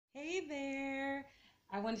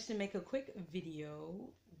I wanted to make a quick video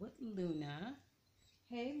with Luna.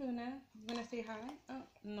 Hey Luna, you wanna say hi? Oh,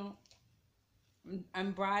 no.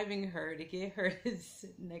 I'm bribing her to get her to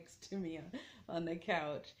sit next to me on the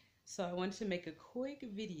couch. So I wanted to make a quick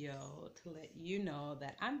video to let you know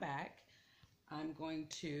that I'm back. I'm going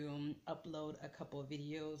to upload a couple of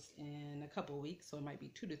videos in a couple of weeks, so it might be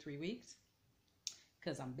 2 to 3 weeks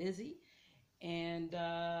because I'm busy. And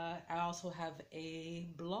I also have a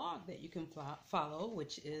blog that you can follow,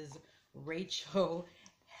 which is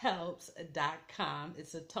rachelhelps.com.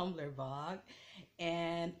 It's a Tumblr blog.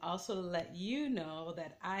 And also to let you know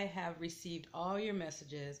that I have received all your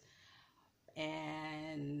messages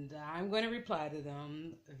and I'm going to reply to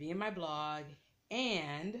them via my blog.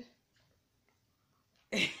 And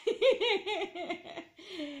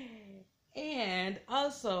and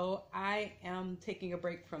also, I am taking a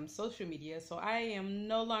break from social media, so I am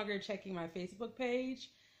no longer checking my Facebook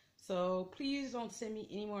page. So please don't send me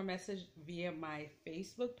any more message via my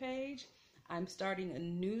Facebook page. I'm starting a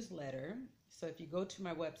newsletter. So if you go to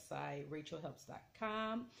my website,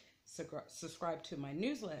 rachelhelps.com, subscribe to my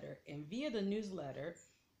newsletter. And via the newsletter,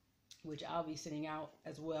 which I'll be sending out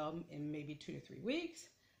as well in maybe 2 to 3 weeks,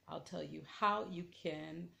 I'll tell you how you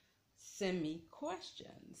can send me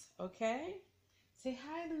questions, okay? Say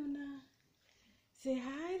hi, Luna. Say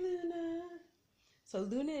hi, Luna. So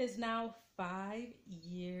Luna is now 5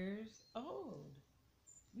 years old.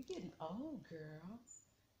 You're getting old, girl.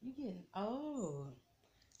 You're getting old.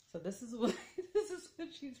 So this is what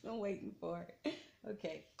she's been waiting for.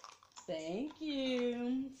 Okay. Thank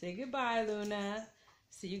you. Say goodbye, Luna.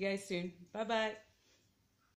 See you guys soon. Bye-bye.